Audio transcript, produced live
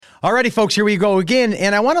Alrighty, folks, here we go again.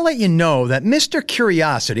 And I want to let you know that Mr.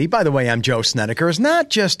 Curiosity, by the way, I'm Joe Snedeker, is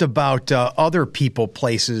not just about other people,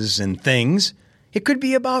 places, and things. It could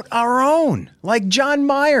be about our own, like Jon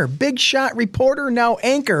Meyer, big shot reporter, now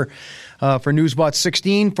anchor for Newswatch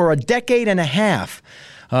 16 for a decade and a half.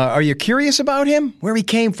 Are you curious about him? Where he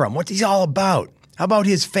came from? What's he all about? How about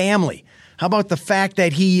his family? How about the fact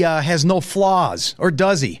that he has no flaws? Or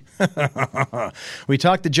does he? We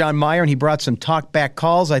talked to Jon Meyer, and he brought some Talkback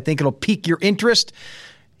calls. I think it'll pique your interest.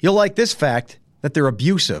 You'll like this fact, that they're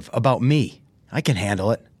abusive about me. I can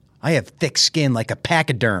handle it. I have thick skin like a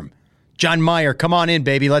pachyderm. Jon Meyer, come on in,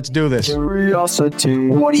 baby. Let's do this. Curiosity.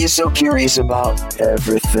 What are you so curious about?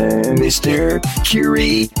 Everything, Mr.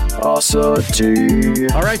 Curiosity.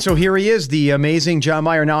 All right, so here he is, the amazing Jon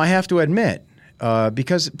Meyer. Now, I have to admit,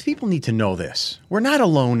 because people need to know this, we're not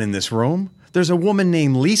alone in this room. There's a woman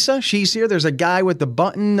named Lisa. She's here. There's a guy with the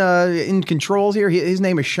button in controls here. His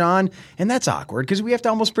name is Sean. And that's awkward because we have to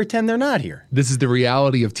almost pretend they're not here. This is the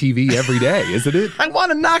reality of TV every day, isn't it? I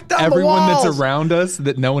want to knock down Everyone the walls. that's around us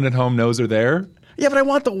that no one at home knows are there. Yeah, but I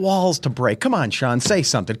want the walls to break. Come on, Sean. Say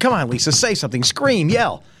something. Come on, Lisa. Say something. Scream.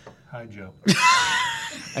 Yell. Hi, Joe.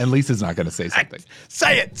 And Lisa's not going to say something.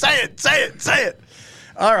 Say it. Say it. Say it. Say it.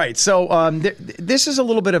 All right, so this is a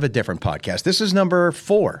little bit of a different podcast. This is number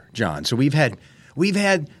 4, John. So we've had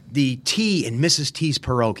the T and Mrs. T's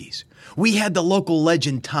pierogies. We had the local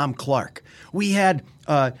legend Tom Clark. We had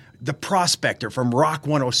the prospector from Rock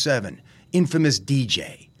 107, infamous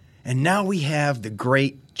DJ. And now we have the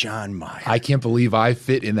great Jon Meyer. I can't believe I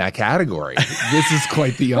fit in that category. This is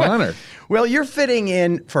quite the honor. Well, you're fitting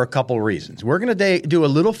in for a couple reasons. We're going to do a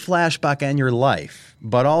little flashback on your life,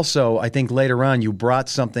 but also I think later on you brought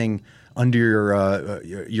something under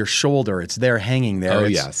your shoulder. It's there hanging there. Oh,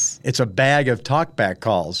 yes. It's a bag of Talkback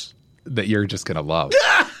calls. That you're just going to love.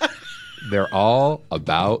 They're all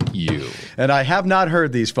about you. And I have not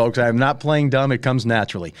heard these, folks. I am not playing dumb. It comes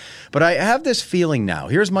naturally. But I have this feeling now.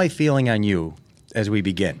 Here's my feeling on you as we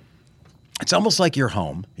begin. It's almost like you're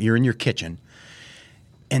home. You're in your kitchen.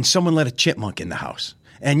 And someone let a chipmunk in the house.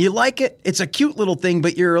 And you like it. It's a cute little thing,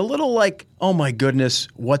 but you're a little like, oh, my goodness,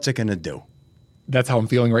 what's it going to do? That's how I'm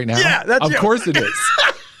feeling right now? Yeah, that's Of course it is.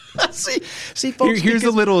 See, folks. Here's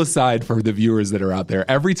a little aside for the viewers that are out there.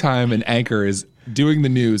 Every time an anchor is doing the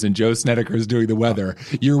news and Joe Snedeker is doing the weather,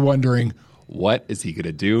 you're wondering, what is he going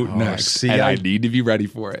to do next? And I need to be ready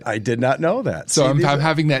for it. I did not know that. So I'm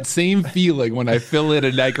having that same feeling when I fill in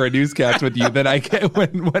an anchor newscast with you that I get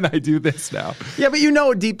when I do this now. Yeah, but you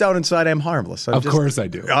know deep down inside I'm harmless. Of course I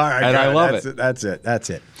do. All right. And I love it. That's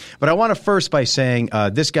it. But I want to first by saying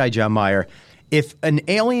this guy, Jon Meyer, if an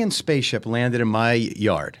alien spaceship landed in my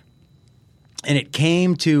yard and it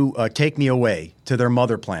came to take me away to their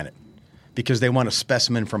mother planet because they want a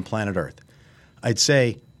specimen from planet Earth, I'd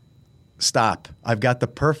say, stop. I've got the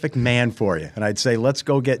perfect man for you. And I'd say, let's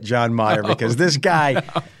go get Jon Meyer because this guy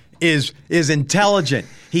is intelligent.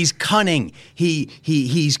 He's cunning.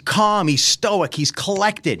 He's calm. He's stoic. He's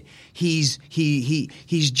collected. He's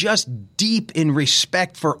just deep in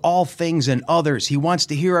respect for all things and others. He wants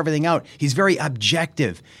to hear everything out. He's very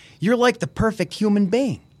objective. You're like the perfect human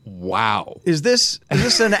being. Wow. Is this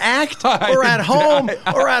an act? Or at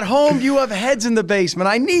home you have heads in the basement?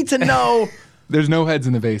 I need to know. There's no heads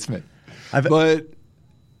in the basement. But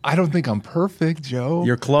I don't think I'm perfect, Joe.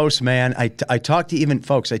 You're close, man. I talked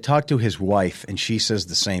to his wife, and she says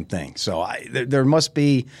the same thing. So there must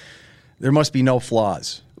be no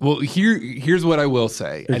flaws. Well, here's what I will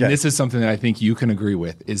say, and this is something that I think you can agree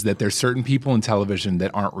with, is that there's certain people in television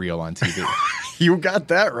that aren't real on TV. You got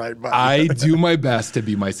that right, buddy. I do my best to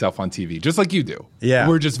be myself on TV, just like you do. Yeah.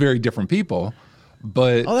 We're just very different people.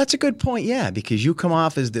 But that's a good point, yeah, because you come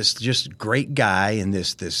off as this just great guy and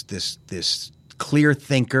this clear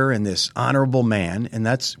thinker and this honorable man, and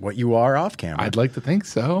that's what you are off camera. I'd like to think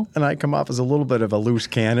so. And I come off as a little bit of a loose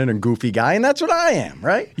cannon and goofy guy, and that's what I am,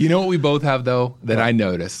 right? You know what we both have, though, that I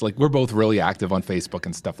noticed? Like, we're both really active on Facebook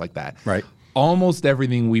and stuff like that. Right. Almost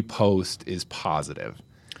everything we post is positive.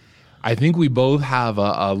 I think we both have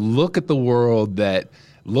a look at the world that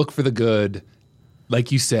look for the good.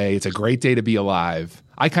 Like you say, it's a great day to be alive.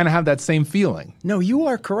 I kind of have that same feeling. No, you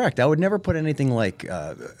are correct. I would never put anything like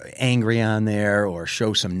angry on there or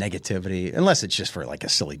show some negativity, unless it's just for like a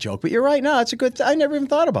silly joke. But you're right. No, it's a good I never even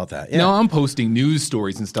thought about that. Yeah. No, I'm posting news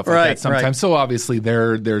stories and stuff like that sometimes. Right. So obviously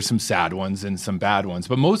there's some sad ones and some bad ones.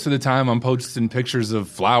 But most of the time I'm posting pictures of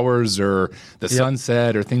flowers or the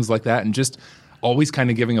sunset or things like that, and just always kind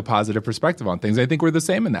of giving a positive perspective on things. I think we're the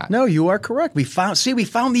same in that. No, you are correct. We found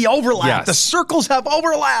the overlap. Yes. The circles have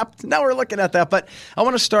overlapped. Now we're looking at that. But I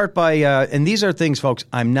want to start by, and these are things, folks,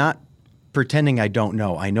 I'm not pretending I don't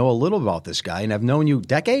know. I know a little about this guy, and I've known you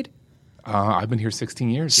decade? I've been here 16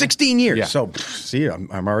 years. 16 years. Yeah. So, see,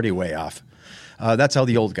 I'm already way off. That's how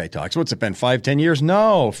the old guy talks. What's it been, 5, 10 years?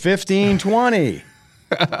 No, 15, 20.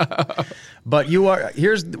 But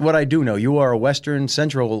here's what I do know. You are a Western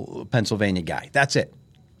Central Pennsylvania guy. That's it.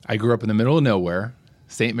 I grew up in the middle of nowhere,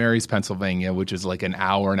 St. Mary's, Pennsylvania, which is like an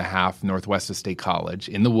hour and a half northwest of State College,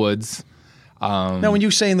 in the woods. Now, when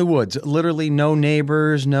you say in the woods, literally no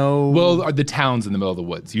neighbors, no... Well, the town's in the middle of the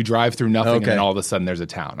woods. You drive through nothing, and Okay. then all of a sudden there's a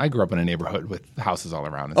town. I grew up in a neighborhood with houses all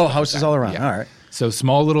around. And Oh, stuff houses like that. all around. Yeah. All right. So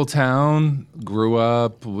small little town, grew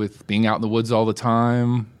up with being out in the woods all the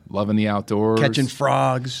time, loving the outdoors. Catching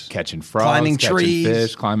frogs. Climbing Climbing trees.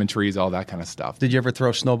 fish, climbing trees, all that kind of stuff. Did you ever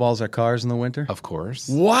throw snowballs at cars in the winter? Of course.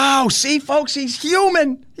 Wow. See, folks, he's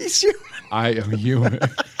human. He's human. I am human.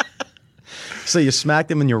 So you smack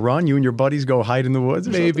them and you run? You and your buddies go hide in the woods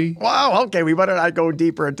or Maybe. something? Wow. Okay, we better not go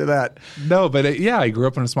deeper into that. No, but I grew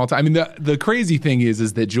up in a small town. I mean, the crazy thing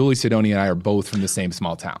is that Julie Sidoni and I are both from the same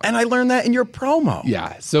small town. And I learned that in your promo.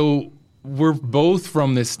 Yeah. So we're both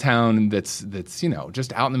from this town that's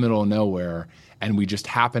just out in the middle of nowhere, and we just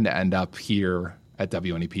happen to end up here at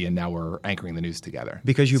WNEP, and now we're anchoring the news together.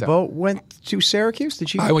 Because you both went to Syracuse?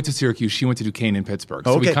 Did you? I went to Syracuse. She went to Duquesne in Pittsburgh.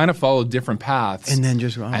 So Okay. we kind of followed different paths. And then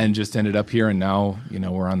just ended up here, and now,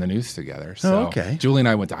 we're on the news together. So okay. Julie and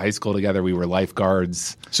I went to high school together. We were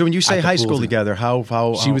lifeguards. So when you say at the high pools school and- together, how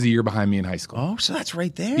She was a year behind me in high school. Oh, so that's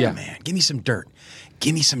right there, Yeah. man. Give me some dirt.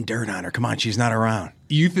 Give me some dirt on her. Come on, she's not around.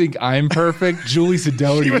 You think I'm perfect? Julie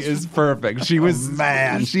Sidoni is perfect. She was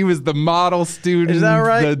man. She was the model student. Is that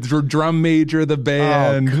right? The drum major, the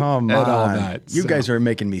band, Oh, come and on. all that. You guys are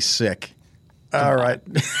making me sick. All right.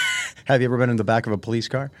 Have you ever been in the back of a police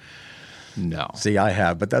car? No. See, I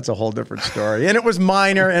have, but that's a whole different story. And it was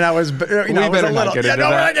minor, and I was, it was better a not little. get Yeah, into no,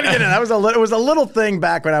 we're that. not going to get in. It was a little thing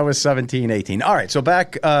back when I was 17, 18. All right, so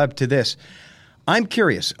back to this. I'm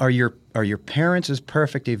curious. Are your parents as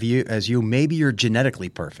perfect as you? Maybe you're genetically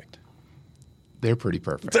perfect. They're pretty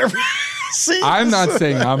perfect. See, I'm not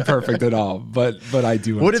saying I'm perfect at all, but I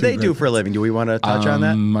do. What do they do for a living? Do we want to touch on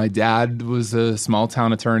that? My dad was a small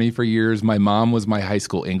town attorney for years. My mom was my high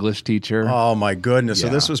school English teacher. Oh my goodness! So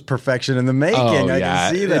Yeah. this was perfection in the making. I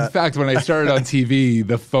can see that. In fact, when I started on TV,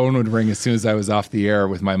 the phone would ring as soon as I was off the air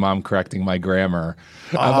with my mom correcting my grammar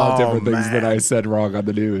about different things that I said wrong on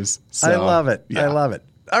the news. So, I love it. yeah. I love it.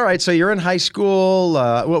 All right, so you're in high school.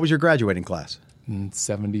 What was your graduating class?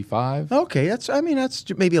 75. Okay, that's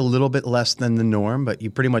maybe a little bit less than the norm, but you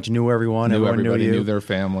pretty much knew everyone. Knew Everyone everybody, knew you. knew their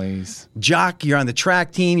families. Jock, you're on the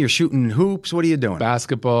track team. You're shooting hoops. What are you doing?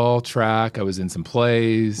 Basketball, track. I was in some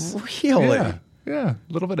plays. Really? Yeah, a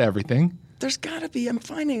little bit of everything. There's got to be. I'm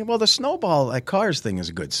finding. Well, the snowball at Cars thing is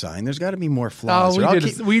a good sign. There's got to be more flaws.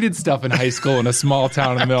 We did stuff in high school in a small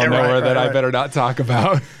town in the middle of Right, nowhere that right. I better not talk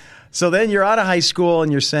about. So then you're out of high school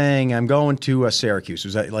and you're saying, "I'm going to Syracuse."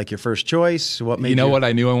 Was that like your first choice? What made You know what?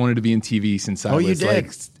 I knew I wanted to be in TV since I you was did?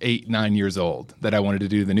 like 8, 9 years old, that I wanted to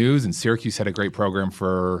do the news. And Syracuse had a great program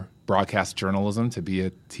for broadcast journalism to be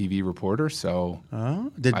a TV reporter. So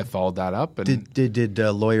I followed that up. And Did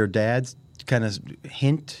lawyer dads kind of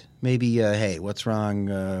hint maybe, hey, what's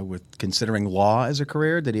wrong with considering law as a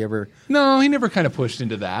career? Did he ever? No, he never kind of pushed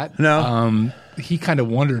into that. No? He kind of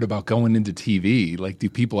wondered about going into TV. Like, do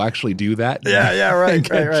people actually do that? Yeah, right, and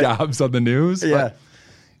get right. jobs on the news? Yeah. But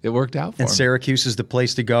it worked out for And him. Syracuse is the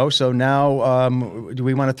place to go. So now, do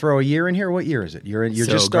we want to throw a year in here? What year is it? You're So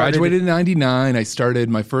just started. graduated in 99. I started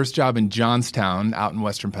my first job in Johnstown out in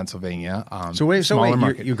Western Pennsylvania. Smaller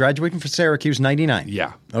market. You graduating from Syracuse 99.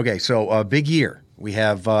 Yeah. Okay, so big year. We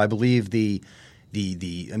have, I believe,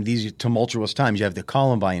 these tumultuous times. You have the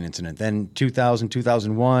Columbine incident. Then 2000,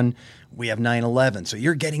 2001, we have 9/11. So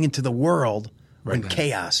you're getting into the world when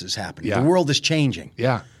chaos is happening. Yeah. The world is changing.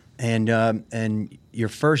 Yeah. And your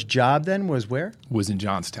first job then was where? Was in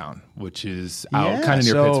Johnstown, which is Yeah, out kind of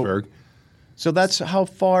near Pittsburgh. So that's how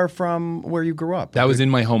far from where you grew up? That was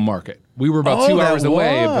in my home market. We were about 2 hours that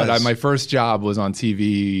away, was. but my first job was on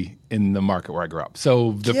TV in the market where I grew up.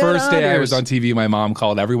 So the Get first out day I here. was on TV, my mom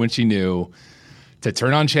called everyone she knew to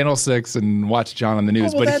turn on Channel 6 and watch John on the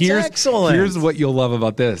news. well, but that's excellent. here's what you'll love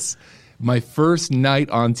about this. My first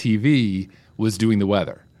night on TV was doing the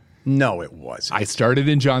weather. No, it wasn't. I started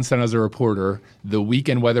in Johnstown as a reporter. The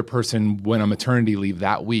weekend weather person went on maternity leave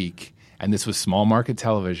that week, and this was small market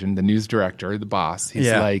television. The news director, the boss,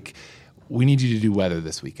 he's like, we need you to do weather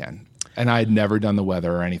this weekend. And I had never done the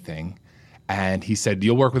weather or anything. And he said,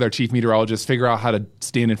 you'll work with our chief meteorologist, figure out how to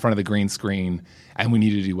stand in front of the green screen, and we need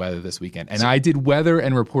to do weather this weekend. And I did weather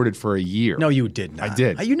and reported for a year. No, you did not. I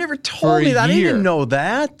did. You never told me that. I didn't know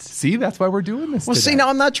that. See, that's why we're doing this today. See, now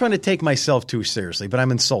I'm not trying to take myself too seriously, but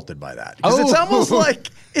I'm insulted by that. Because it's almost like...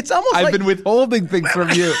 I've been withholding things from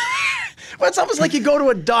you. Well, it's almost like you go to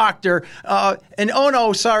a doctor and, oh,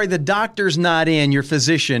 no, sorry, the doctor's not in, your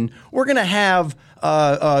physician. We're going to have...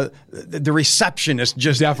 the receptionist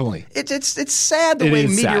just definitely. It's sad the way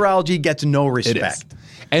meteorology gets no respect.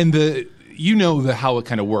 And how it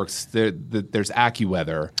kind of works. There's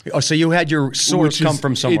AccuWeather. Oh, so you had your source come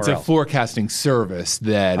from somewhere else. It's a forecasting service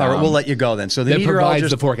that. All right, we'll let you go then. So the meteorologist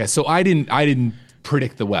provides the forecast. So I didn't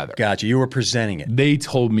predict the weather. Gotcha. You were presenting it. They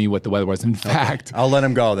told me what the weather was. In fact, I'll let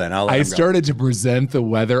him go then. I started to present the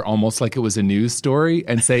weather almost like it was a news story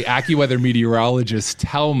and say AccuWeather meteorologists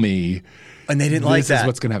tell me. And they didn't like that. This is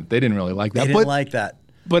what's going to happen. They didn't really like that. They didn't like that.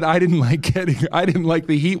 But I didn't like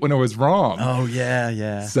the heat when I was wrong. Oh,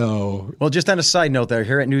 yeah. So. Well, just on a side note there,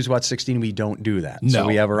 here at Newswatch 16, we don't do that. No, so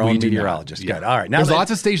we have our own meteorologist. Yeah. Good. All right. Now there's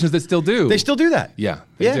lots of stations that still do. They still do that? Yeah,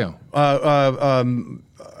 they do.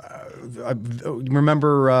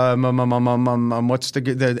 Remember what's the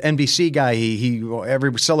NBC guy?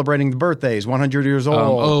 He celebrating the birthdays, 100 years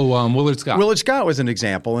old. Willard Scott. Willard Scott was an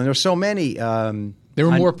example, and there's so many. There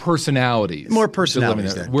were more personalities.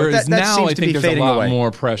 Whereas now I think there's a lot more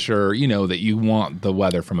pressure, that you want the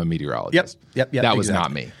weather from a meteorologist. Yep. That was not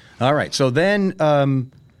me. All right. So then,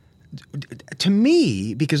 to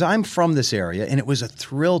me, because I'm from this area, and it was a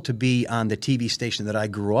thrill to be on the TV station that I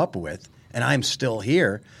grew up with, and I'm still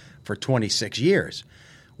here for 26 years.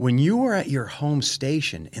 When you were at your home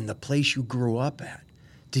station in the place you grew up at,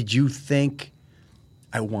 did you think,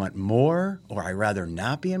 I want more, or I'd rather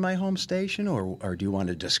not be in my home station, or do you want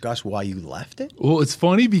to discuss why you left it? Well, it's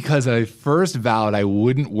funny because I first vowed I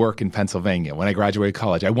wouldn't work in Pennsylvania when I graduated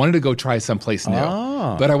college. I wanted to go try someplace new,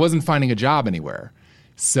 but I wasn't finding a job anywhere.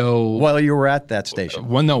 So while you were at that station?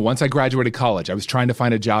 Well, no. Once I graduated college, I was trying to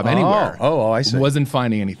find a job anywhere. Oh, I see. Wasn't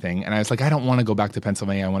finding anything, and I was like, I don't want to go back to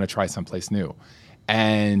Pennsylvania. I want to try someplace new.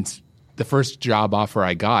 And the first job offer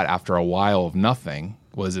I got after a while of nothing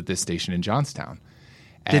was at this station in Johnstown.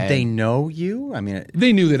 Did they know you? I mean,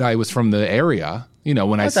 they knew that I was from the area.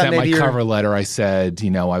 When I sent my cover letter, I said,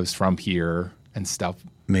 I was from here and stuff.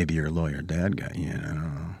 Maybe your lawyer dad got you. I don't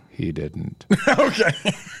know. He didn't. Okay.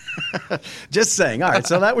 Just saying. All right.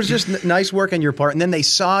 So that was just nice work on your part. And then they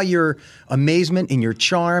saw your amazement and your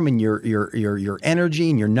charm and your energy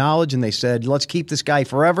and your knowledge, and they said, let's keep this guy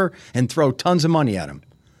forever and throw tons of money at him.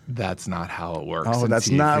 That's not how it works. Oh, that's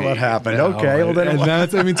TV. Not what happened. No. Okay. Well,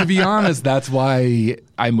 then to be honest, that's why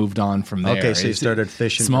I moved on from there. Okay, so you started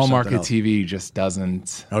fishing. Small for market else. TV just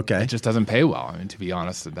doesn't. Okay. It just doesn't pay well. To be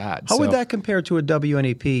honest with that. How would that compare to a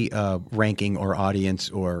WNEP ranking or audience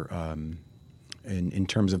or in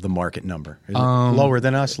terms of the market number? Is it lower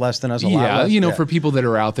than us, less than us? A lot less? For people that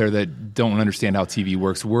are out there that don't understand how TV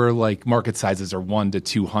works, we're like market sizes are 1 to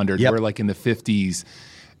 200. Yep. We're like in the 50s.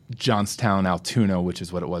 Johnstown, Altoona, which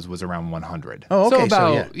is what it was around 100. Oh, okay.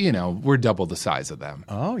 So about, we're double the size of them.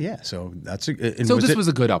 Oh, yeah. So that's this was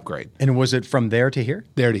a good upgrade. And was it from there to here?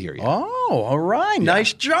 There to here, yeah. Oh, all right. Yeah.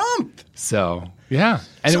 Nice jump. So, yeah.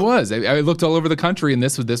 And it was. I looked all over the country, and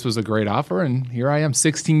this was a great offer, and here I am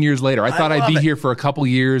 16 years later. I thought I'd be here for a couple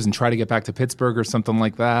years and try to get back to Pittsburgh or something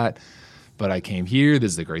like that. But I came here.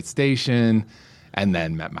 This is a great station. And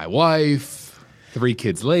then met my wife. 3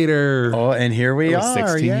 kids later. Oh, and here we are.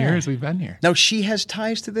 16 years we've been here. Now, she has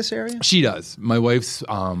ties to this area? She does. My wife's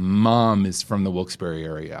mom is from the Wilkes-Barre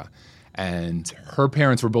area. And her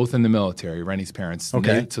parents were both in the military, Rennie's parents.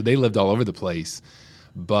 Okay. So they lived all over the place.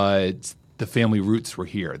 But the family roots were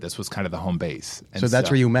here. This was kind of the home base. And so that's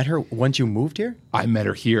where you met her once you moved here? I met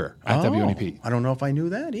her here at WNEP. I don't know if I knew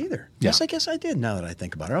that either. Yeah. Yes, I guess I did now that I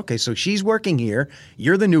think about it. Okay, so she's working here.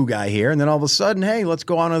 You're the new guy here. And then all of a sudden, hey, let's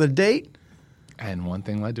go on a date. And one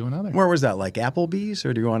thing led to another. Where was that? Like Applebee's?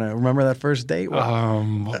 Or do you want to remember that first date?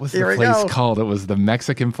 What was the place called? It was the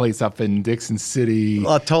Mexican place up in Dixon City.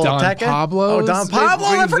 Don Pablo's. Oh, Don Pablo.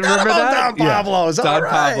 I forgot about Don Pablo's. Yeah. Don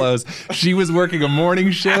Pablo's. She was working a morning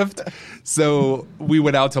shift, so we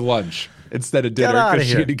went out to lunch instead of dinner because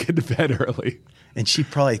she had to get to bed early. And she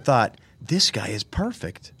probably thought, this guy is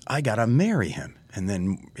perfect. I got to marry him. And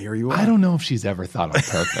then here you are. I don't know if she's ever thought I'm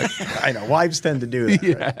perfect. I know. Wives tend to do that.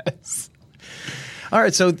 Yes. Right? All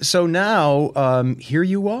right, so now here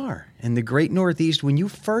you are in the great Northeast. When you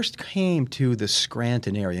first came to the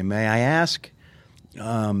Scranton area, may I ask,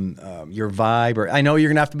 your vibe? Or I know you're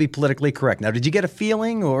going to have to be politically correct. Now, did you get a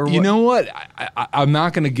feeling? Or you know what? I'm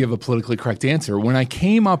not going to give a politically correct answer. When I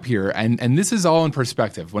came up here, and this is all in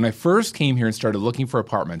perspective, when I first came here and started looking for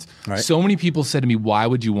apartments, so many people said to me, why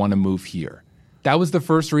would you want to move here? That was the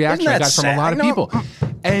first reaction I got from a lot of people.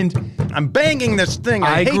 And I'm banging this thing.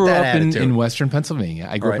 I hate grew that up attitude. in Western Pennsylvania.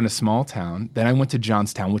 I grew up in a small town. Then I went to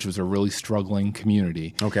Johnstown, which was a really struggling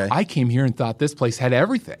community. Okay. I came here and thought this place had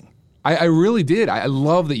everything. I really did. I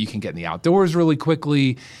love that you can get in the outdoors really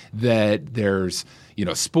quickly, that there's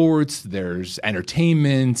sports, there's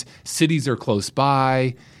entertainment, cities are close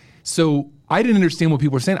by. So I didn't understand what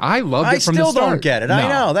people were saying. I loved it from the start. I still don't get it. No, I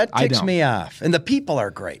know. That ticks me off. And the people are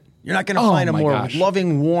great. You're not going to find a more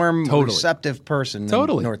loving, warm, receptive person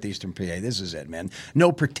than Northeastern PA. This is it, man.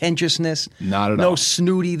 No pretentiousness. Not at all. No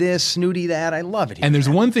snooty this, snooty that. I love it here. And there's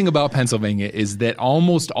one thing about Pennsylvania is that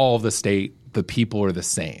almost all of the state, the people are the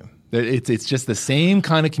same. It's just the same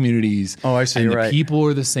kind of communities. Oh, I see. And the people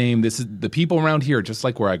are the same. This is the people around here, just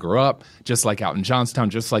like where I grew up, just like out in Johnstown,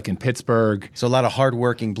 just like in Pittsburgh. So a lot of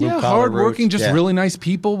hardworking, blue collar, hardworking, roots. just really nice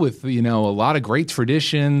people with a lot of great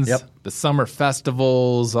traditions. Yep. The summer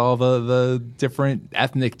festivals, all the different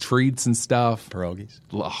ethnic treats and stuff. Pierogies.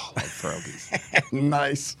 Oh, I love pierogies.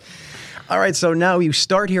 Nice. All right. So now you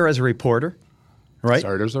start here as a reporter, right?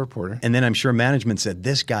 Started as a reporter, and then I'm sure management said,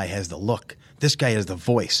 "This guy has the look. This guy has the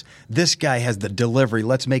voice. This guy has the delivery.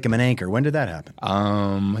 Let's make him an anchor." When did that happen?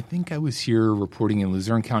 I think I was here reporting in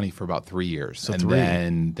Luzerne County for about 3 years.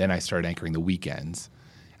 Then I started anchoring the weekends.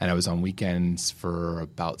 And I was on weekends for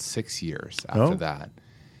about 6 years after that.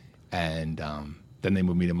 And then they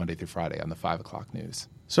moved me to Monday through Friday on the 5 o'clock news.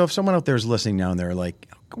 So if someone out there is listening now and they're like,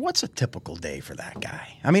 what's a typical day for that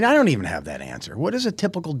guy? I mean, I don't even have that answer. What is a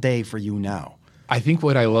typical day for you now? I think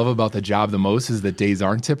what I love about the job the most is that days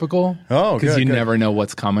aren't typical. Oh, because you never know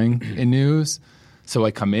what's coming in news. So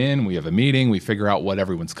I come in, we have a meeting, we figure out what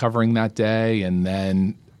everyone's covering that day, and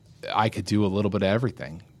then I could do a little bit of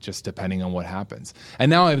everything, just depending on what happens. And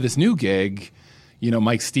now I have this new gig.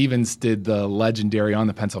 Mike Stevens did the legendary On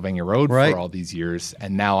the Pennsylvania Road for all these years,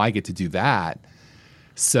 and now I get to do that.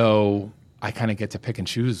 So I kind of get to pick and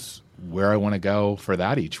choose where I want to go for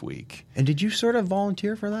that each week. And did you sort of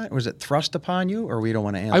volunteer for that? Was it thrust upon you, or we don't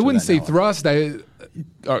want to answer I wouldn't that say now? thrust.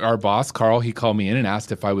 Our boss, Carl, he called me in and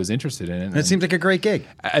asked if I was interested in it. And it seems like a great gig.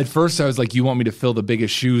 At first, I was like, you want me to fill the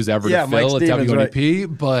biggest shoes ever to fill at WNEP?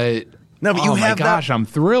 Right. But you have my gosh, I'm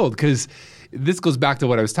thrilled because this goes back to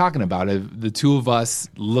what I was talking about. The two of us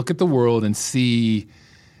look at the world and see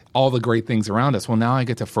all the great things around us. Well, now I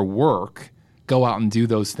get to, for work, go out and do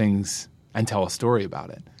those things and tell a story about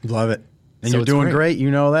it. Love it. And so you're doing great. You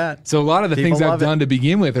know that. So a lot of the things I've done to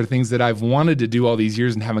begin with are things that I've wanted to do all these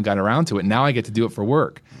years and haven't gotten around to it. Now I get to do it for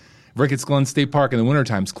work. Ricketts Glen State Park in the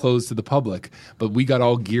wintertime is closed to the public, but we got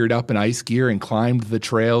all geared up in ice gear and climbed the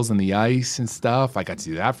trails and the ice and stuff. I got to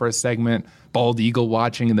do that for a segment. Bald eagle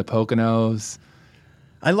watching in the Poconos.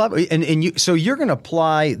 I love it. And so you're going to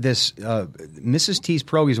apply this Mrs. T's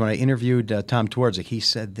pierogies. When I interviewed Tom Twardzik, he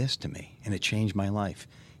said this to me, and it changed my life.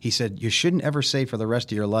 He said, you shouldn't ever say for the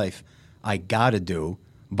rest of your life, I got to do,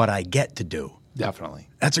 but I get to do. Definitely.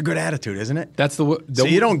 That's a good attitude, isn't it? That's the so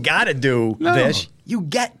you don't got to do this. You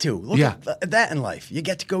get to. Look at that in life. You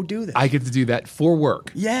get to go do this. I get to do that for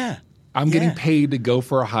work. Yeah. I'm getting paid to go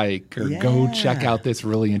for a hike or go check out this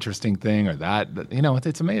really interesting thing or that.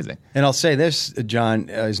 It's amazing. And I'll say this, John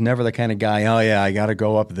is never the kind of guy, oh, yeah, I got to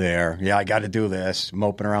go up there. Yeah, I got to do this,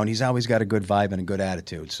 moping around. He's always got a good vibe and a good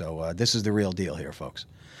attitude. So this is the real deal here, folks.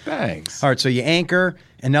 Thanks. All right, so you anchor,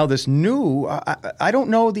 and now this new, I don't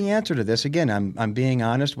know the answer to this. Again, I'm being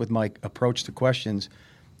honest with my approach to questions.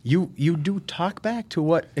 You do Talkback to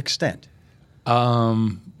what extent?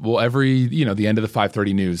 Well, every, the end of the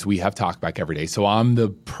 5:30 news, we have Talkback every day. So I'm the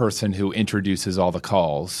person who introduces all the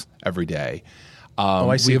calls every day.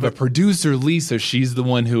 I see. We have a producer, Lisa. She's the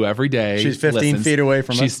one who every day she's 15 feet away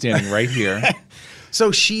from us. She's standing right here.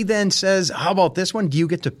 So she then says, how about this one? Do you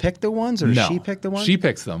get to pick the ones, or does she pick the ones? She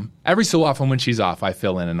picks them. Every so often when she's off, I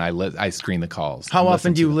fill in and I screen the calls. How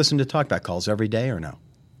often do you listen to Talkback calls? Every day or no?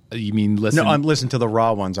 You mean listen? No, I'm listening to the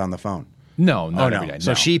raw ones on the phone. No, not every day.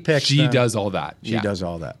 So she picks She does all that. She does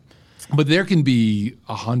all that. But there can be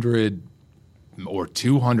 100 or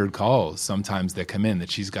 200 calls sometimes that come in that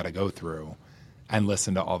she's got to go through and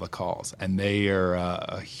listen to all the calls. And they are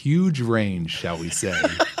a huge range, shall we say,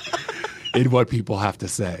 in what people have to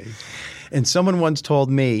say. And someone once told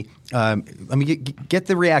me, let me get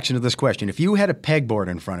the reaction to this question. If you had a pegboard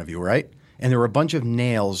in front of you, right, and there were a bunch of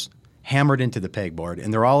nails hammered into the pegboard,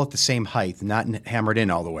 and they're all at the same height, not hammered in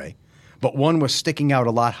all the way, but one was sticking out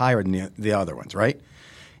a lot higher than the other ones, right?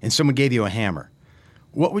 And someone gave you a hammer.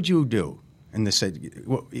 what would you do? And they said,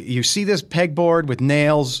 you see this pegboard with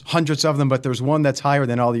nails, hundreds of them, but there's one that's higher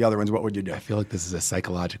than all the other ones. What would you do? I feel like this is a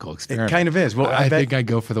psychological experiment. It kind of is. Well, I think I'd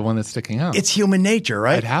go for the one that's sticking out. It's human nature,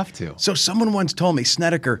 right? I'd have to. So someone once told me,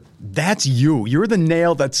 Snedeker, that's you. You're the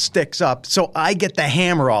nail that sticks up, so I get the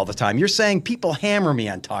hammer all the time. You're saying people hammer me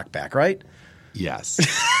on Talkback, right? Yes.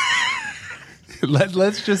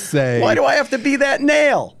 Let's just say... Why do I have to be that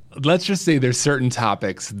nail? Let's just say there's certain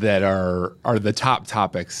topics that are the top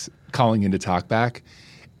topics calling into Talkback,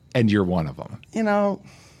 and you're one of them. You know,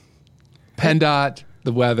 PennDOT,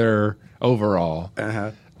 the weather, overall,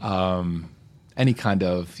 any kind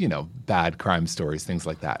of bad crime stories, things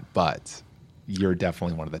like that. But you're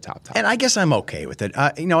definitely one of the top topics. And I guess I'm okay with it.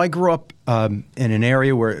 I grew up in an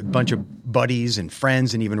area where a bunch of buddies and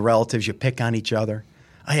friends and even relatives, you pick on each other.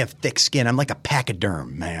 I have thick skin. I'm like a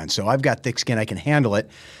pachyderm, man. So I've got thick skin. I can handle it.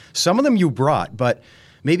 Some of them you brought, but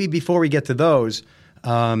maybe before we get to those.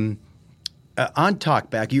 On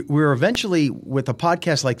Talkback, we're eventually, with a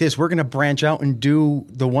podcast like this, we're going to branch out and do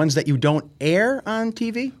the ones that you don't air on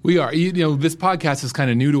TV? We are. This podcast is kind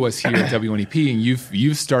of new to us here at WNEP, and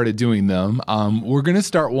you've started doing them. We're going to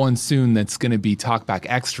start one soon that's going to be Talkback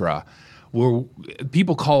Extra, where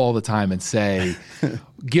people call all the time and say,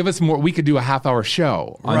 give us more. We could do a half-hour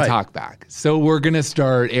show on Talkback. So we're going to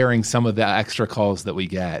start airing some of the extra calls that we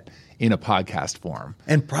get in a podcast form.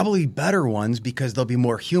 And probably better ones because they'll be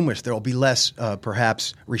more humorous. They'll be less,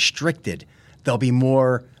 perhaps, restricted. They'll be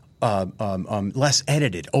more, less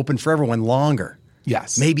edited, open for everyone, longer.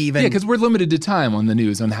 Yes. Maybe even... Yeah, because we're limited to time on the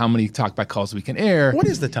news on how many Talkback calls we can air. What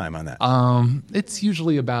is the time on that? It's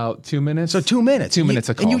usually about 2 minutes. So 2 minutes. 2 minutes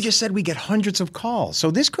a call. And you just said we get hundreds of calls.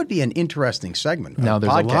 So this could be an interesting segment. Now,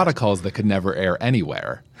 there's a lot of calls that could never air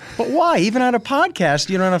anywhere. But why? Even on a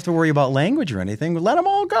podcast, you don't have to worry about language or anything. Let them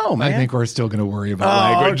all go, man. I think we're still going to worry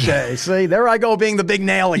about language. Okay. See, there I go being the big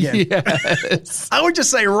nail again. Yes. I would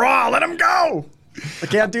just say raw. Let them go. I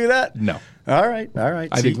can't do that? No. All right.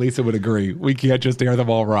 I think Lisa would agree. We can't just air them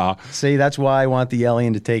all raw. See, that's why I want the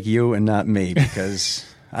alien to take you and not me, because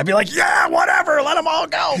I'd be like, yeah, whatever, let them all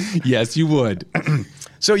go. Yes, you would.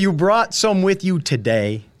 So you brought some with you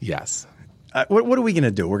today. Yes. What are we going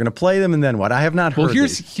to do? We're going to play them and then what? I have not heard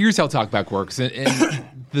here's how Talkback works.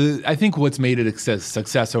 And I think what's made it a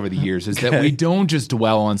success over the years is that we don't just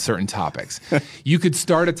dwell on certain topics. You could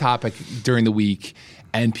start a topic during the week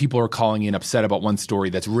and people are calling in upset about one story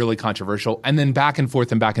that's really controversial, and then back and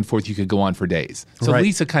forth you could go on for days. So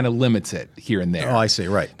Lisa kind of limits it here and there. Oh, I see,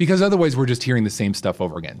 right. Because otherwise we're just hearing the same stuff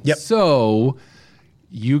over again. Yep. So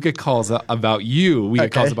you get calls about you. We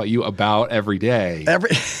get calls about you about every day.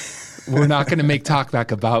 We're not going to make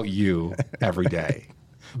Talkback about you every day.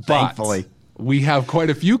 Thankfully. We have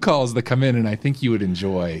quite a few calls that come in, and I think you would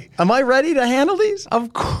enjoy. Am I ready to handle these?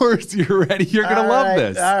 Of course you're ready. You're going to love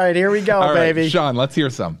this. All right, here we go, all baby. Right, Sean, let's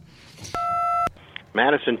hear some.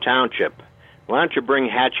 Madison Township. Why don't you bring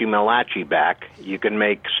Hatchie Malachi back? You can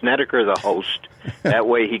make Snedeker the host. That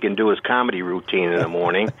way he can do his comedy routine in the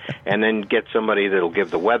morning, and then get somebody that'll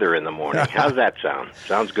give the weather in the morning. How's that sound?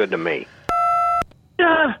 Sounds good to me.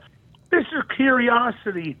 Mr.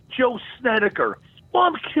 Curiosity, Joe Snedeker. Well,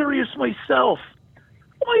 I'm curious myself.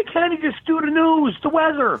 Why can't he just do the news, the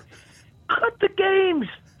weather? Cut the games.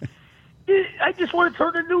 I just want to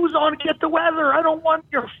turn the news on and get the weather. I don't want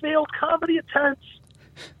your failed comedy attempts.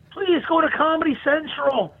 Please go to Comedy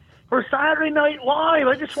Central or Saturday Night Live.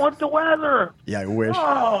 I just want the weather. Yeah, I wish.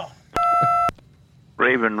 Oh.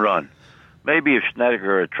 Raven Run. Maybe if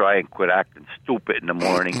Snedeker would try and quit acting stupid in the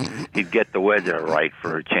morning, he'd get the weather right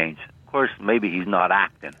for a change. Of course, maybe he's not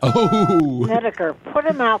acting. Oh. Snedeker, put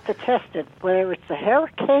him out to test it, whether it's a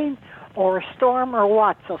hurricane or a storm or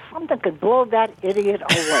what, so something could blow that idiot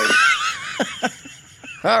away.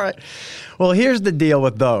 All right. Well, here's the deal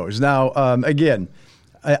with those. Now, again,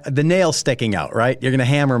 the nail sticking out, right? You're going to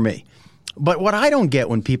hammer me. But what I don't get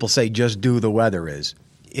when people say just do the weather is,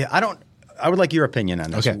 I would like your opinion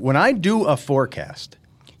on this. Okay. When I do a forecast,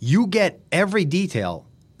 you get every detail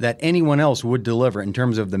that anyone else would deliver in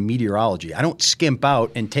terms of the meteorology. I don't skimp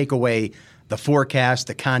out and take away the forecast,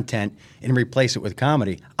 the content, and replace it with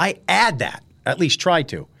comedy. I add that, at least try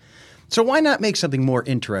to. So why not make something more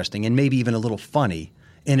interesting and maybe even a little funny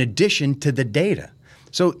in addition to the data?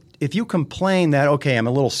 So if you complain that, okay, I'm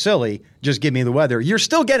a little silly, just give me the weather, you're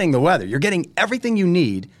still getting the weather. You're getting everything you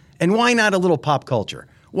need. And why not a little pop culture?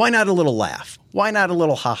 Why not a little laugh? Why not a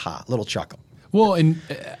little ha-ha, little chuckle? Well, and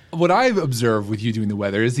what I've observed with you doing the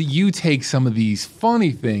weather is that you take some of these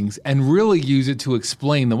funny things and really use it to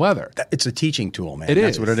explain the weather. It's a teaching tool, man. That's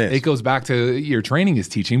That's what it is. It goes back to your training is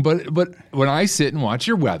teaching. But when I sit and watch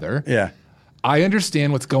your weather, I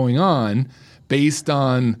understand what's going on based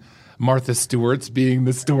on Martha Stewart's being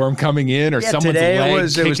the storm coming in, or someone's today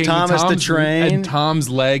leg it was Thomas the Train, and Tom's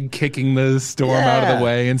leg kicking the storm out of the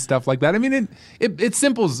way and stuff like that. I mean, it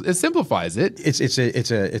simplifies it.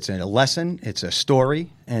 It's a lesson. It's a story,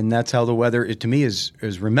 and that's how the weather to me is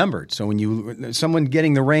remembered. So when someone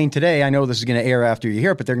getting the rain today, I know this is going to air after you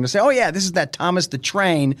hear it, but they're going to say, "Oh yeah, this is that Thomas the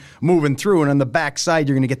Train moving through," and on the backside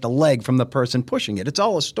you're going to get the leg from the person pushing it. It's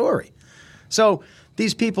all a story. So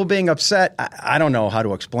these people being upset, I don't know how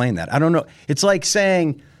to explain that. I don't know. It's like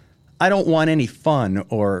saying, I don't want any fun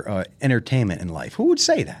or entertainment in life. Who would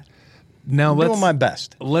say that? Now, I'm doing my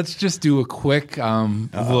best. Let's just do a quick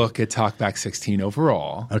look at Talkback 16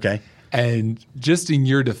 overall. Okay. And just in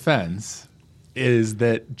your defense, is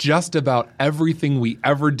that just about everything we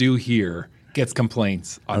ever do here gets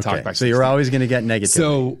complaints on Talkback 16. So you're always going to get negativity.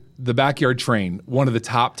 So the backyard train, one of the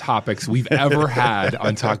top topics we've ever had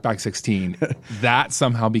on Talkback 16, that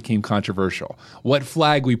somehow became controversial. What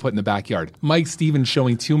flag we put in the backyard? Mike Stevens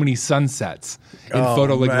showing too many sunsets in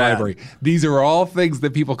Photo Link Library. These are all things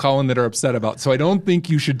that people call in that are upset about. So I don't think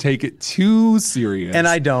you should take it too serious. And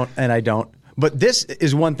I don't. But this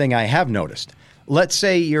is one thing I have noticed. Let's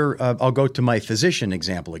say I'll go to my physician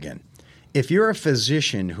example again. If you're a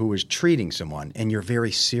physician who is treating someone and you're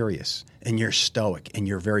very serious and you're stoic and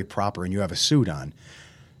you're very proper and you have a suit on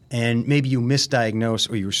and maybe you misdiagnose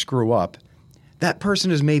or you screw up, that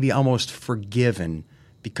person is maybe almost forgiven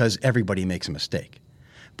because everybody makes a mistake.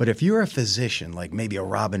 But if you're a physician, like maybe a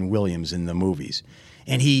Robin Williams in the movies,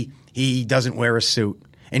 and he doesn't wear a suit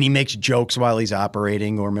and he makes jokes while he's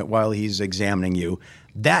operating or while he's examining you,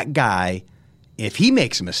 that guy, if he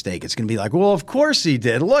makes a mistake, it's going to be like, well, of course he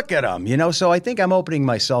did. Look at him, So I think I'm opening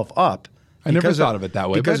myself up. I never thought of it that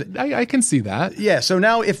way, but I can see that. Yeah. So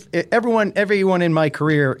now if everyone in my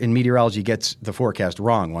career in meteorology gets the forecast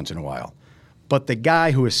wrong once in a while, but the guy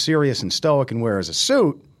who is serious and stoic and wears a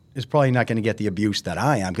suit is probably not going to get the abuse that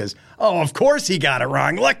I am because, of course he got it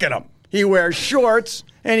wrong. Look at him. He wears shorts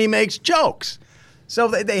and he makes jokes. So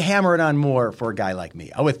they hammer it on more for a guy like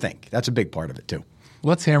me, I would think. That's a big part of it, too.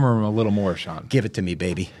 Let's hammer him a little more, Sean. Give it to me,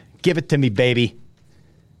 baby. Give it to me, baby.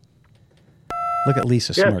 Look at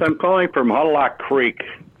Lisa Yes, smirking. I'm calling from Huddlelock Creek.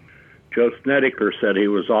 Joe Snedeker said he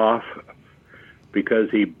was off because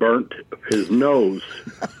he burnt his nose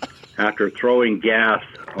after throwing gas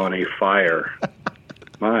on a fire.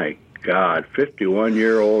 My God,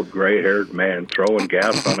 51-year-old gray-haired man throwing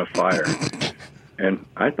gas on a fire. And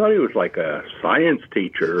I thought he was like a science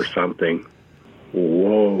teacher or something.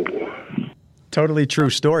 Whoa. Totally true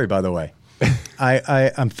story, by the way.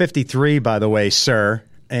 I'm 53, by the way, sir.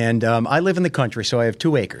 And I live in the country, so I have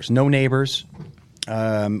 2 acres. No neighbors.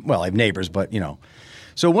 Well, I have neighbors, but,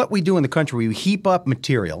 So what we do in the country, we heap up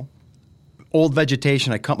material, old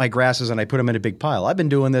vegetation. I cut my grasses and I put them in a big pile. I've been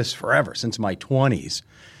doing this forever, since my 20s.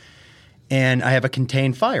 And I have a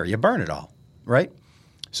contained fire. You burn it all, right?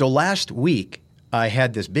 So last week, I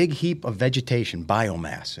had this big heap of vegetation,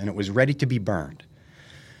 biomass, and it was ready to be burned.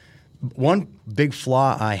 One big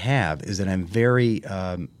flaw I have is that I'm very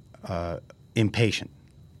impatient.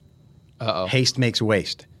 Uh-oh. Haste makes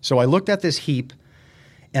waste. So I looked at this heap,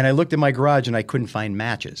 and I looked at my garage, and I couldn't find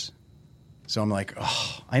matches. So I'm like,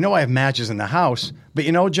 I know I have matches in the house, but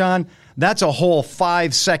John, that's a whole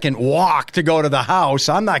 5-second walk to go to the house.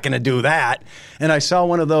 I'm not going to do that. And I saw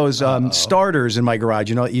one of those starters in my garage.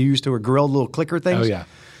 You used to grill little clicker things? Oh, yeah.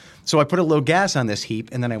 So I put a little gas on this heap,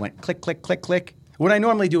 and then I went click, click, click, click. What I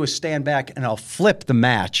normally do is stand back, and I'll flip the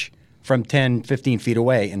match from 10, 15 feet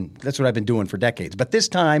away, and that's what I've been doing for decades. But this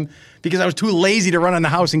time, because I was too lazy to run in the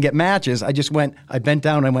house and get matches, I bent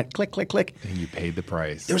down and I went click, click, click. And you paid the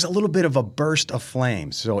price. There was a little bit of a burst of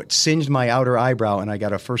flames, so it singed my outer eyebrow, and I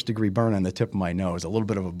got a first-degree burn on the tip of my nose, a little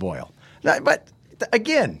bit of a boil. But,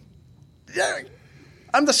 again,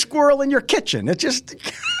 I'm the squirrel in your kitchen. It just...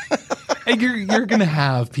 And you're going to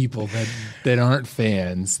have people that aren't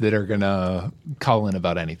fans that are going to call in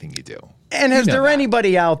about anything you do. And is there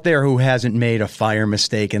anybody out there who hasn't made a fire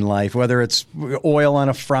mistake in life, whether it's oil on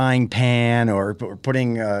a frying pan or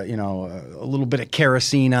putting a little bit of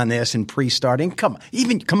kerosene on this and pre-starting? Come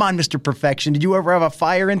on, Mr. Perfection. Did you ever have a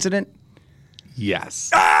fire incident?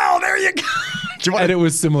 Yes. Oh, there you go. And it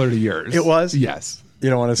was similar to yours. It was? Yes. You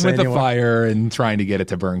don't want to say with anymore? The fire and trying to get it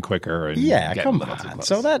to burn quicker. And come on.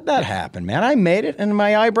 So that happened, man. I made it, and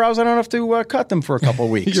my eyebrows, I don't have to cut them for a couple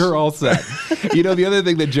of weeks. You're all set. The other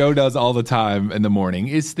thing that Joe does all the time in the morning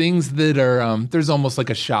is things that are, there's almost like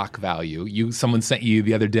a shock value. Someone sent you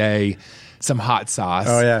the other day some hot sauce.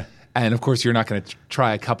 Oh, yeah. And, of course, you're not going to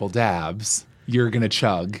try a couple dabs. You're going to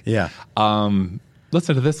chug. Yeah.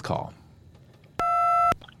 Listen to this call.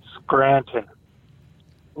 Scranton.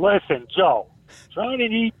 Listen, Joe. trying to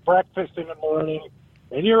eat breakfast in the morning,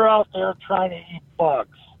 and you're out there trying to eat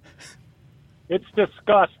bugs. It's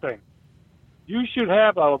disgusting. You should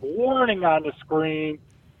have a warning on the screen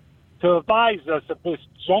to advise us of this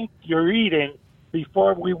junk you're eating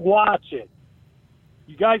before we watch it.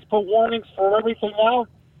 You guys put warnings for everything out?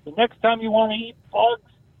 The next time you want to eat bugs,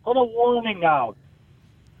 put a warning out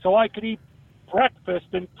so I could eat breakfast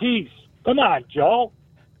in peace. Come on, Joe.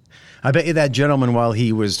 I bet you that gentleman, while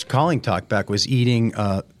he was calling Talkback, was eating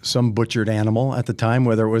some butchered animal at the time,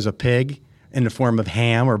 whether it was a pig in the form of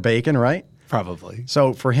ham or bacon, right? Probably.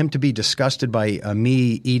 So for him to be disgusted by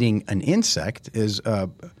me eating an insect is,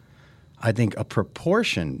 I think, a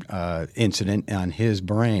proportion incident on his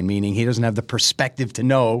brain, meaning he doesn't have the perspective to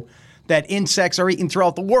know that insects are eaten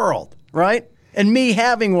throughout the world, right? And me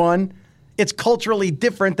having one, it's culturally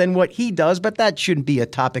different than what he does, but that shouldn't be a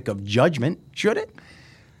topic of judgment, should it?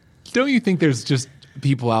 Don't you think there's just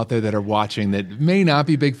people out there that are watching that may not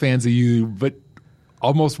be big fans of you, but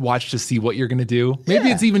almost watch to see what you're going to do? Maybe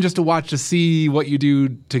it's even just to watch to see what you do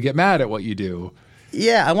to get mad at what you do.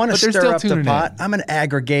 Yeah, I want to stir up the pot. I'm an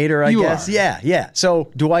aggregator, I guess. Are. Yeah. So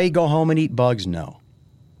do I go home and eat bugs? No.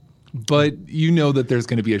 But you know that there's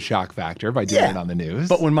going to be a shock factor by doing it on the news.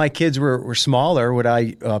 But when my kids were smaller, would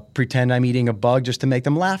I pretend I'm eating a bug just to make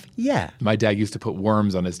them laugh? Yeah. My dad used to put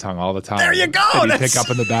worms on his tongue all the time. There you go. That he'd pick up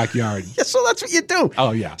in the backyard. Yeah, so that's what you do.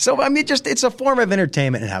 Oh, yeah. So, I mean, it's a form of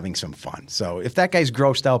entertainment and having some fun. So if that guy's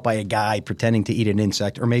grossed out by a guy pretending to eat an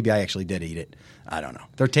insect, or maybe I actually did eat it, I don't know.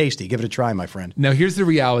 They're tasty. Give it a try, my friend. Now, here's the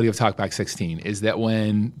reality of Talkback 16 is that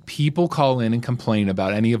when people call in and complain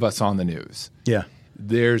about any of us on the news,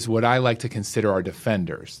 there's what I like to consider our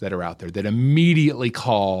defenders that are out there that immediately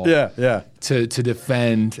call to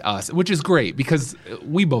defend us, which is great because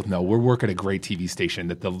we both know we're working at a great TV station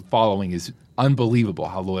that the following is unbelievable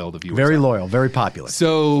how loyal the viewers are. Very loyal, very popular.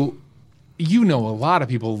 So you know a lot of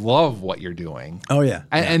people love what you're doing. Oh, yeah.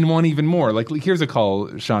 And want even more. Like, here's a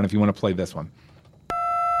call, Sean, if you want to play this one.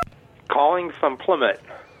 Calling from Plymouth.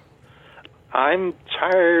 I'm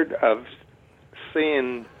tired of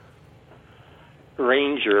seeing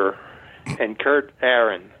Ranger and Kurt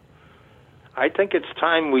Aaron. I think it's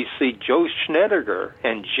time we see Joe Schneider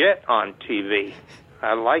and Jet on TV.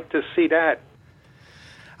 I'd like to see that.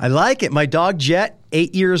 I like it. My dog Jet,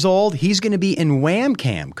 8 years old, he's going to be in Wham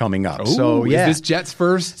Cam coming up. So is this Jet's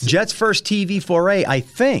first? Jet's first TV foray, I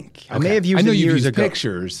think. Okay. I may have used it years ago.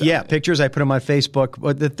 Pictures. Yeah, pictures. I put them on Facebook.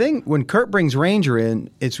 But the thing, when Kurt brings Ranger in,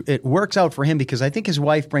 it works out for him because I think his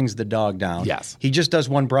wife brings the dog down. Yes. He just does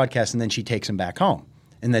one broadcast and then she takes him back home.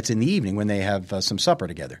 And that's in the evening when they have some supper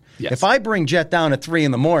together. Yes. If I bring Jet down at 3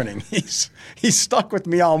 a.m, he's stuck with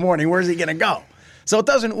me all morning. Where's he going to go? So it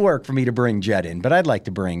doesn't work for me to bring Jet in, but I'd like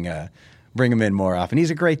to bring him in more often.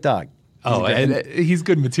 He's a great dog. He's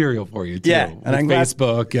good material for you, too. Yeah. And I'm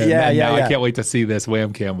Facebook. And now I can't wait to see this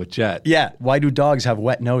Wham Cam with Jet. Yeah. Why do dogs have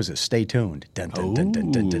wet noses? Stay tuned. And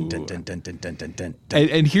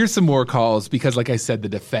here's some more calls because, like I said, the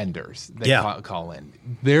defenders that call in.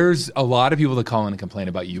 There's a lot of people that call in and complain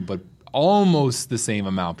about you, but almost the same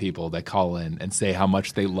amount of people that call in and say how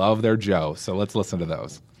much they love their Joe. So let's listen to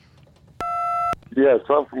those. Yes,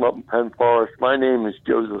 I'm from up in Penn Forest. My name is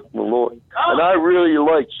Joseph Malloy, and I really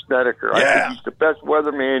like Snedeker. I think he's the best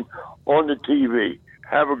weatherman on the TV.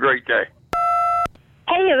 Have a great day.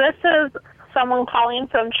 Hey, this is someone calling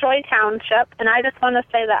from Troy Township, and I just want to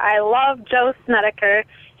say that I love Joe Snedeker.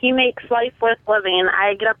 He makes life worth living.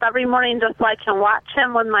 I get up every morning just so I can watch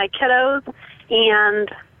him with my kiddos, and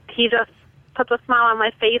he just puts a smile on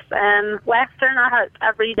my face and laughter in our hearts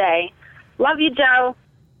every day. Love you, Joe.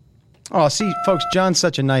 Oh, see, folks, John's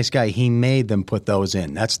such a nice guy. He made them put those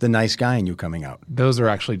in. That's the nice guy in you coming out. Those are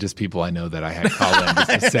actually just people I know that I had call in just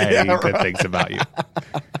to say good things about you.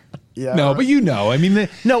 But you know, I mean,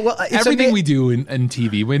 everything we do in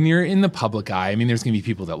TV, when you're in the public eye, I mean, there's going to be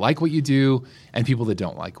people that like what you do and people that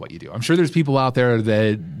don't like what you do. I'm sure there's people out there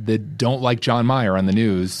that don't like Jon Meyer on the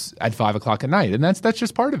news at 5 o'clock at night, and that's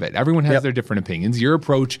just part of it. Everyone has their different opinions. Your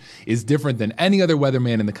approach is different than any other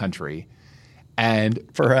weatherman in the country. And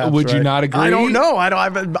perhaps, would you not agree? I don't know. I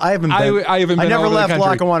haven't been. I never left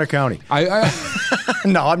Lackawanna County.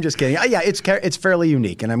 No, I'm just kidding. It's fairly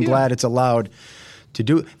unique, and I'm glad it's allowed to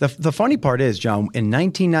do. The funny part is, John, in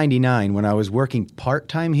 1999, when I was working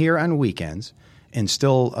part-time here on weekends and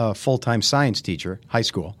still a full-time science teacher, high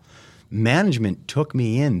school, management took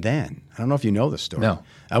me in then. I don't know if you know the story. No.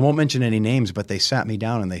 I won't mention any names, but they sat me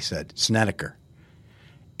down and they said, Snedeker,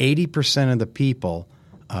 80% of the people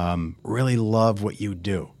really love what you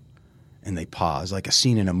do. And they pause, like a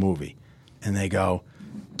scene in a movie. And they go,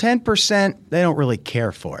 10%, they don't really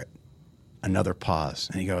care for it. Another pause.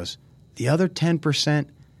 And he goes, the other 10%,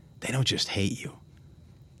 they don't just hate you.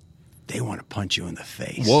 They want to punch you in the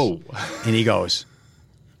face. Whoa. And he goes,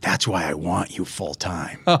 that's why I want you full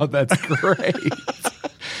time. Oh, that's great.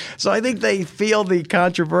 So I think they feel the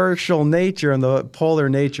controversial nature and the polar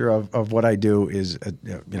nature of what I do is,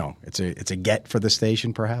 it's a get for the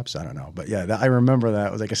station, perhaps. I don't know. But yeah, I remember that.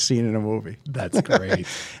 It was like a scene in a movie. That's great.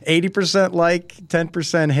 80% like,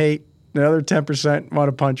 10% hate. The other 10% want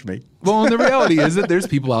to punch me. Well, and the reality is that there's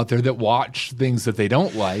people out there that watch things that they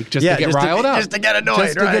don't like just to get riled up. Just to get annoyed,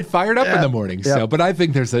 just to get fired up in the morning. Yeah. So, but I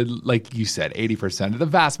think there's like you said, 80%, the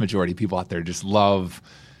vast majority of people out there just love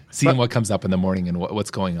seeing what comes up in the morning and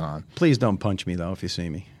what's going on. Please don't punch me, though, if you see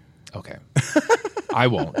me. Okay. I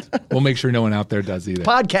won't. We'll make sure no one out there does either.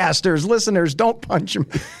 Podcasters, listeners, don't punch me.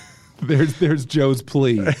 There's Joe's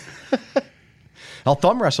plea. I'll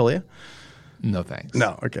thumb wrestle you. No thanks.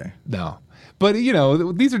 No, okay. No. But,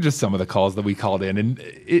 these are just some of the calls that we called in. And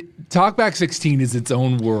Talkback 16 is its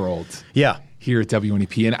own world. Yeah. Here at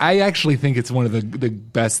WNEP. And I actually think it's one of the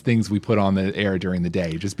best things we put on the air during the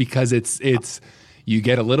day, just because it's you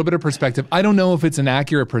get a little bit of perspective. I don't know if it's an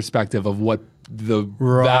accurate perspective of what the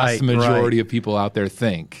vast majority of people out there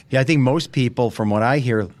think. Yeah, I think most people, from what I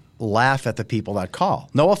hear, laugh at the people that call.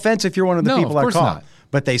 No offense if you're one of the people that call. Not.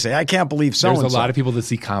 But they say, I can't believe so-and-so. There's a lot of people that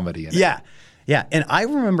see comedy in it. Yeah. Yeah, and I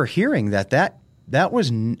remember hearing that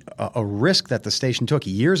was a risk that the station took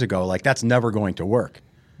years ago. Like, that's never going to work.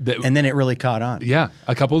 And then it really caught on. Yeah.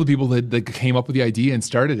 A couple of the people that came up with the idea and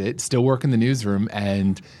started it still work in the newsroom,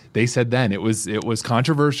 and they said then it was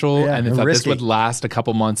controversial, and they thought this would last a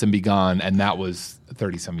couple months and be gone, and that was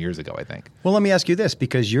 30-some years ago, I think. Well, let me ask you this,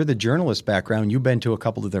 because you're the journalist background. You've been to a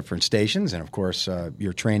couple of different stations, and, of course,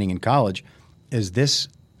 your training in college. Is this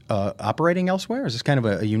operating elsewhere? Is this kind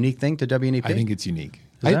of a unique thing to WNEP? I think it's unique.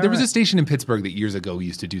 There was a station in Pittsburgh that years ago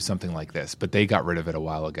used to do something like this, but they got rid of it a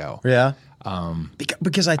while ago. Yeah.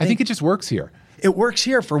 Because I think it just works here. It works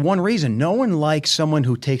here for one reason. No one likes someone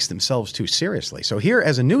who takes themselves too seriously. So here,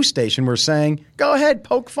 as a news station, we're saying, go ahead,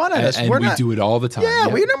 poke fun at us. And we do it all the time. Yeah,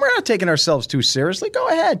 we're not taking ourselves too seriously. Go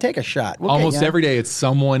ahead, take a shot. Almost every day, it's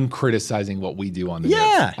someone criticizing what we do on the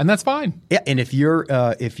news. And that's fine. Yeah, and if you're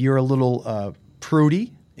a little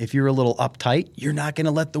prudy, if you're a little uptight, you're not going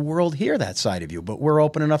to let the world hear that side of you. But we're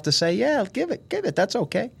open enough to say, yeah, give it. That's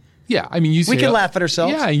okay. Yeah, I mean, we can laugh at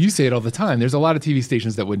ourselves. Yeah, you say it all the time. There's a lot of TV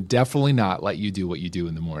stations that would definitely not let you do what you do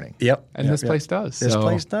in the morning. Yep. And this place does. This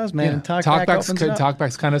place does, man. Yeah. And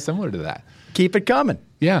Talkback's kind of similar to that. Keep it coming.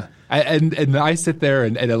 Yeah. And I sit there,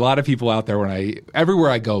 and a lot of people out there, everywhere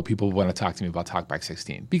I go, people want to talk to me about Talkback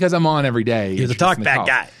 16 because I'm on every day. You're the Talkback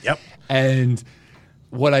guy. Yep. And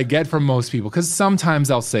what I get from most people, because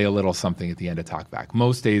sometimes I'll say a little something at the end of Talkback.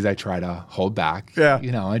 Most days I try to hold back. Yeah.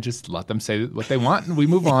 I just let them say what they want and we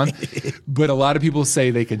move on. But a lot of people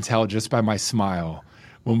say they can tell just by my smile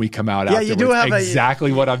when we come out afterwards you do have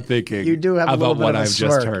exactly what I'm thinking. You do have a little about bit what of a I've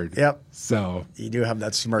smirk. just heard. Yep. So you do have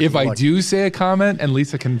that smirk. If I do say a comment, and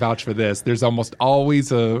Lisa can vouch for this, there's almost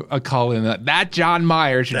always a call in that Jon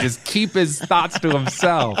Meyer should just keep his thoughts to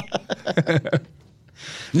himself.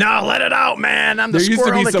 No, let it out, man. I'm the there used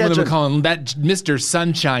squirrel to be in the some of them kitchen. calling that Mr.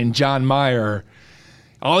 Sunshine, Jon Meyer.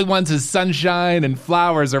 All he wants is sunshine and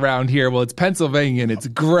flowers around here. Well, it's Pennsylvania and it's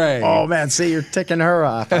gray. Oh, man. See, you're ticking her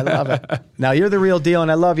off. I love it. Now, you're the real deal, and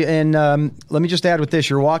I love you. And let me just add with this.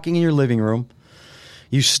 You're walking in your living room.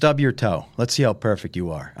 You stub your toe. Let's see how perfect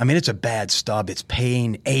you are. I mean, it's a bad stub. It's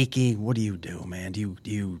pain, achy. What do you do, man? Do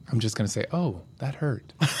you? I'm just going to say, oh, that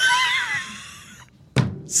hurt.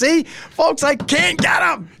 See, folks, I can't get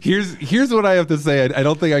them. Here's what I have to say. I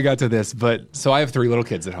don't think I got to this, but so I have 3 little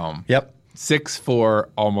kids at home. Yep. 6, 4,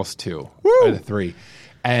 almost 2. Woo! Out of 3.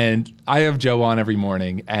 And I have Joe on every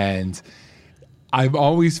morning, and I'm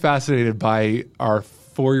always fascinated by our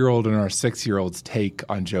 4-year-old and our 6-year-old's take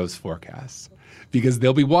on Joe's forecast. Because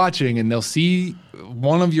they'll be watching and they'll see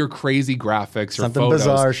one of your crazy graphics or something photos.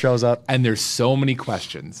 Bizarre shows up. And there's so many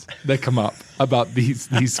questions that come up about these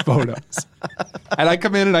photos. And I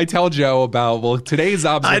come in and I tell Joe about, today's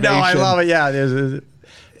observation. I know, I love it. Yeah,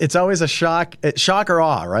 it's always a shock or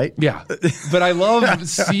awe, right? Yeah. But I love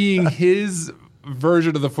seeing his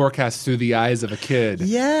version of the forecast through the eyes of a kid.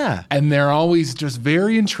 Yeah. And they're always just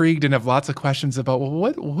very intrigued and have lots of questions about, well,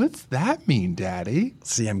 what's that mean, Daddy?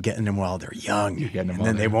 See, I'm getting them while they're young. You're getting them and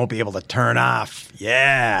then they won't be able to turn off.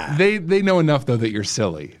 Yeah. They know enough, though, that you're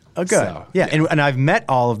silly. Oh, good. So, yeah. And I've met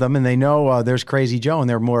all of them, and they know there's Crazy Joe, and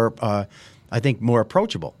they're more, I think, more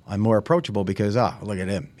approachable. I'm more approachable because, look at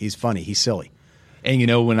him. He's funny. He's silly.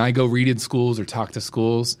 And, when I go read in schools or talk to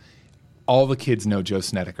schools, all the kids know Joe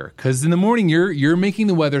Snedeker. Because in the morning, you're making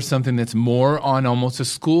the weather something that's more on almost a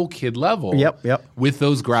school kid level. Yep. With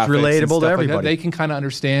those graphics. It's relatable and stuff to everybody. Like that. They can kind of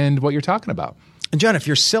understand what you're talking about. And John, if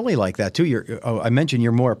you're silly like that too, I mentioned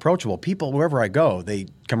you're more approachable. People, wherever I go, they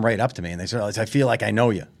come right up to me and they say, I feel like I know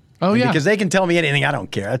you. Oh, yeah. Because they can tell me anything. I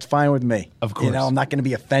don't care. That's fine with me. Of course. I'm not going to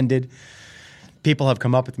be offended. People have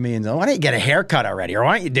come up with me and say, why don't you get a haircut already? Or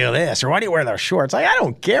why don't you do this? Or why do you wear those shorts? Like, I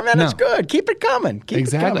don't care, man. That's good. Keep it coming.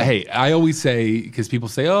 Exactly. Hey, I always say, because people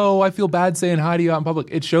say, oh, I feel bad saying hi to you out in public.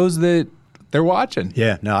 It shows that they're watching.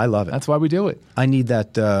 Yeah, no, I love it. That's why we do it. I need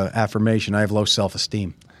that affirmation. I have low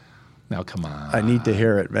self-esteem. Now, come on. I need to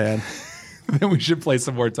hear it, man. Then we should play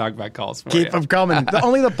some more Talkback calls for you. Keep them coming.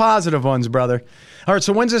 Only the positive ones, brother. All right,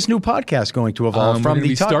 so when's this new podcast going to evolve from the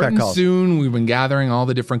Talkback starting calls? Soon. We've been gathering all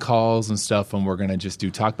the different calls and stuff, and we're going to just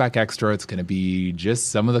do Talkback Extra. It's going to be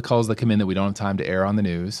just some of the calls that come in that we don't have time to air on the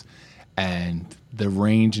news. And the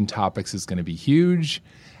range in topics is going to be huge.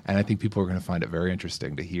 And I think people are going to find it very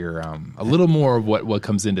interesting to hear a little more of what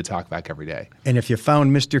comes into Talkback every day. And if you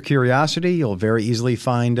found Mr. Curiosity, you'll very easily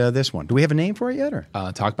find this one. Do we have a name for it yet? Or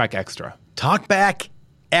Talkback Extra. Talkback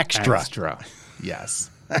Extra. Extra, yes.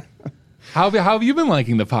 How have you been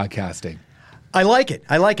liking the podcasting? I like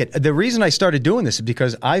it. The reason I started doing this is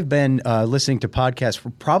because I've been listening to podcasts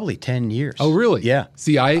for probably 10 years. Oh, really? Yeah.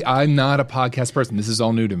 See, I'm not a podcast person. This is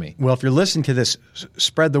all new to me. Well, if you're listening to this,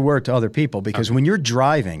 spread the word to other people, because when you're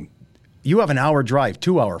driving, you have an hour drive,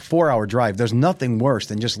 2 hour, 4 hour drive. There's nothing worse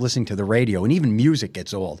than just listening to the radio, and even music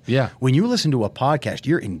gets old. Yeah. When you listen to a podcast,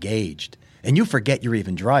 you're engaged, and you forget you're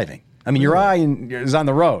even driving. I mean, your eye is on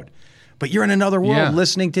the road. But you're in another world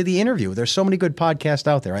listening to the interview. There's so many good podcasts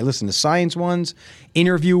out there. I listen to science ones,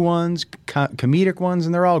 interview ones, comedic ones,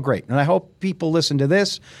 and they're all great. And I hope people listen to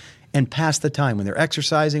this and pass the time when they're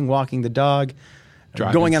exercising, walking the dog,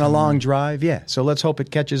 going on a long drive. Yeah, so let's hope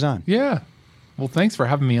it catches on. Yeah. Well, thanks for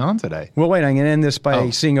having me on today. Well, wait, I'm going to end this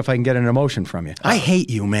by seeing if I can get an emotion from you. I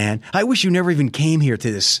hate you, man. I wish you never even came here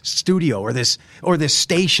to this studio or this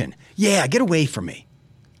station. Yeah, get away from me.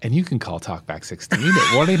 And you can call Talkback 16 at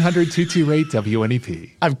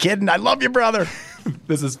 1-800-228-WNEP. I'm kidding. I love you, brother.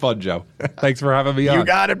 This is fun, Joe. Thanks for having me on. You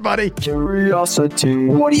got it, buddy. Curiosity.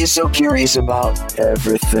 What are you so curious about?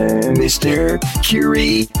 Everything, Mr.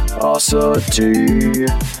 Curiosity.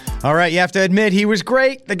 All right, you have to admit he was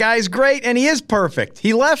great. The guy's great, and he is perfect.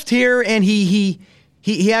 He left here, and he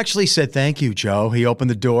actually said, thank you, Joe. He opened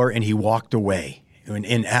the door, and he walked away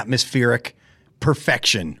in atmospheric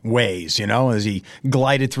perfection ways, as he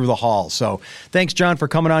glided through the hall. So thanks, John, for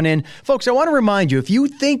coming on in. Folks, I want to remind you, if you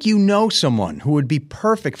think you know someone who would be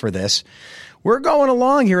perfect for this, we're going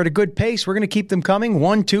along here at a good pace. We're going to keep them coming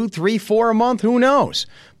 1, 2, 3, 4 a month. Who knows?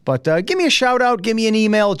 But give me a shout out. Give me an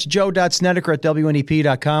email. It's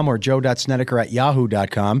joe.snedeker@WNEP.com or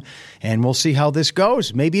joe.snedeker@yahoo.com. And we'll see how this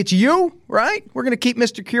goes. Maybe it's you, right? We're going to keep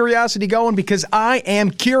Mr. Curiosity going because I am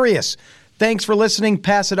curious. Thanks for listening.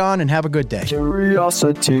 Pass it on and have a good day.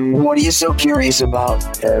 Curiosity. What are you so curious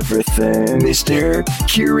about? Everything, Mr.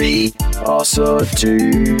 Curiosity.